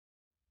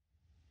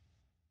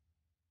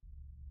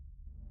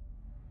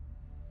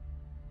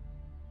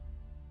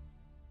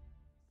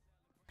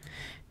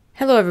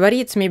Hello everybody,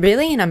 it's me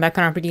Bailey and I'm back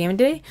on rpdgaming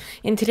today.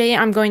 And today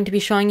I'm going to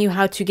be showing you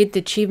how to get the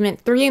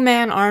achievement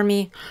 3-man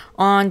army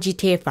on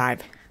GTA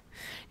 5.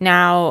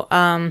 Now,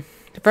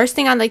 the first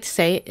thing I'd like to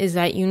say is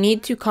that you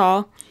need to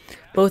call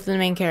both of the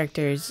main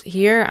characters.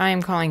 Here I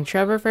am calling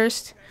Trevor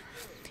first,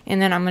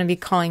 and then I'm going to be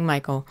calling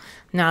Michael.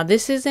 Now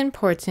this is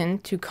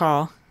important to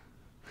call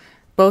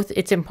both.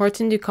 It's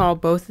important to call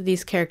both of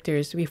these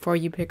characters before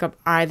you pick up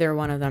either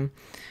one of them.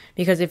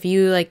 Because if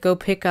you go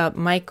pick up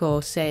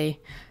Michael, say,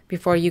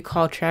 before you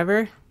call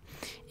Trevor,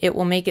 it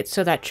will make it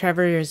so that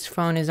Trevor's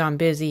phone is on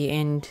busy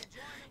and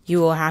you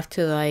will have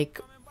to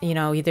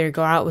either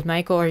go out with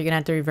Michael or you're gonna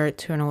have to revert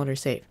to an older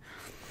save.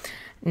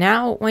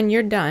 Now when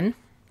you're done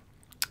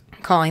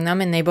calling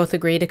them and they both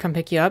agree to come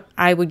pick you up,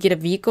 I would get a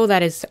vehicle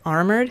that is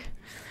armored,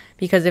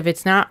 because if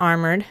it's not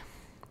armored,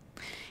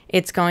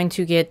 it's going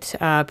to get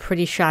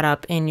pretty shot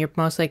up and you're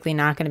most likely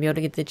not going to be able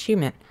to get the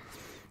achievement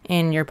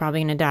and you're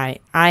probably gonna die.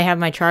 I have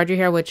my Charger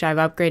here, which I've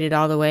upgraded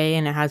all the way,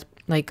 and it has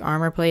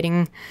armor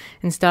plating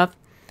and stuff,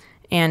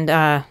 and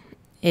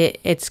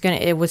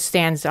it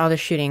withstands all the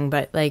shooting,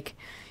 but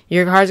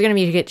your car's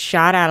gonna get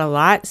shot at a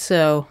lot.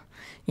 So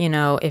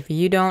if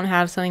you don't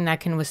have something that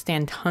can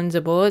withstand tons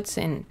of bullets,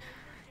 and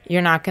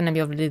you're not gonna be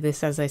able to do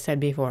this, as I said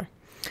before.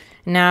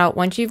 Now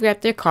once you've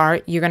got the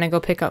car, you're gonna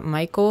go pick up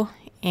Michael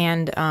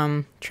and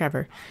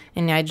Trevor,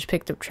 and I just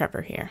picked up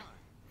Trevor here,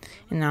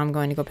 and now I'm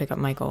going to go pick up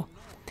Michael.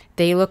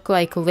 They look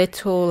like little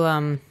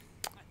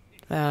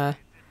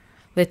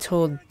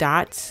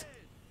dots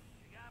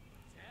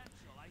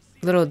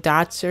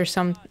or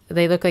some.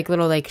 They look like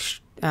little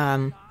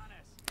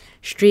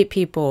street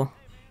people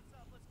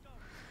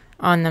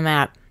on the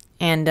map,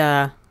 and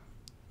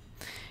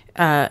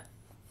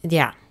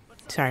yeah,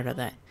 sorry about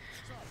that.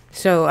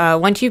 So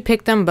once you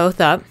pick them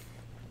both up,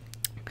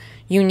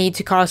 you need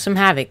to cause some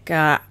havoc.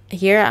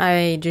 Here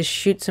I just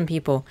shoot some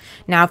people.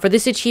 Now for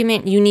this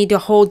achievement you need to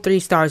hold 3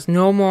 stars,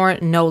 no more,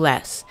 no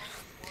less.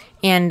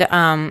 And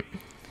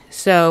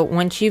so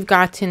once you've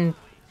gotten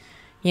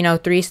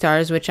 3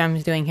 stars, which I'm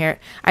doing here,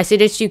 I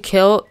suggest you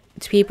kill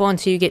people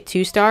until you get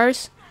 2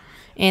 stars.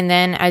 And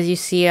then as you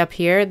see up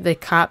here, the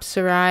cops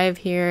arrive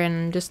here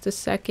in just a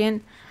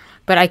second,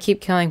 but I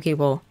keep killing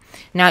people.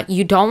 Now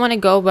you don't want to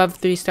go above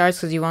 3 stars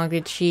because you won't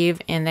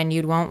achieve, and then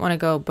you won't want to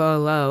go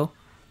below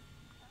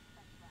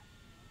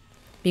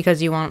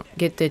because you won't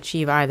get to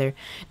achieve either.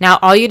 Now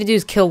all you have to do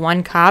is kill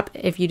 1 cop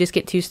if you just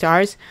get 2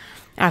 stars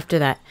after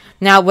that.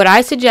 Now what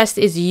I suggest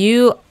is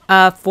you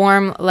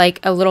form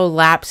a little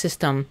lap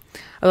system.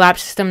 A lap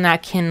system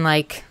that can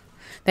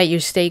that you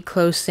stay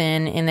close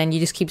in, and then you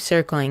just keep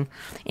circling.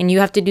 And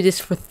you have to do this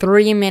for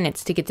 3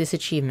 minutes to get this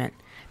achievement.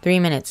 3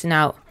 minutes.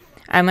 Now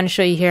I'm going to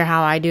show you here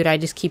how I do it. I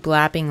just keep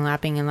lapping.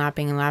 And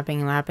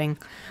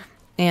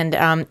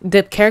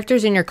the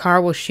characters in your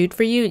car will shoot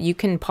for you. You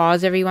can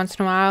pause every once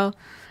in a while.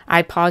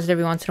 I paused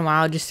every once in a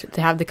while just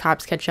to have the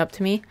cops catch up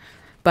to me.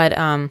 But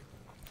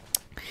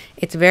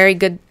it's very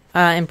good,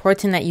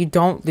 important that you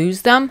don't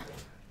lose them,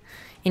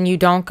 and you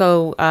don't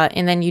go,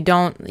 and then you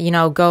don't,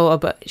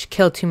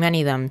 kill too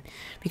many of them,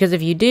 because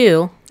if you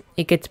do,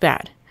 it gets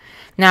bad.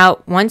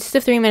 Now, once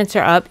the 3 minutes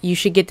are up, you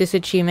should get this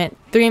achievement,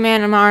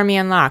 3-man army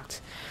unlocked.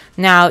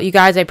 Now, you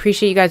guys, I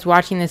appreciate you guys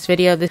watching this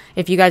video.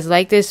 If you guys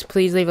like this,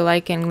 please leave a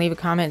like and leave a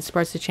comment. It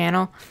supports the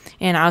channel,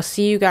 and I'll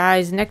see you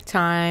guys next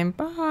time.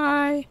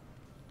 Bye.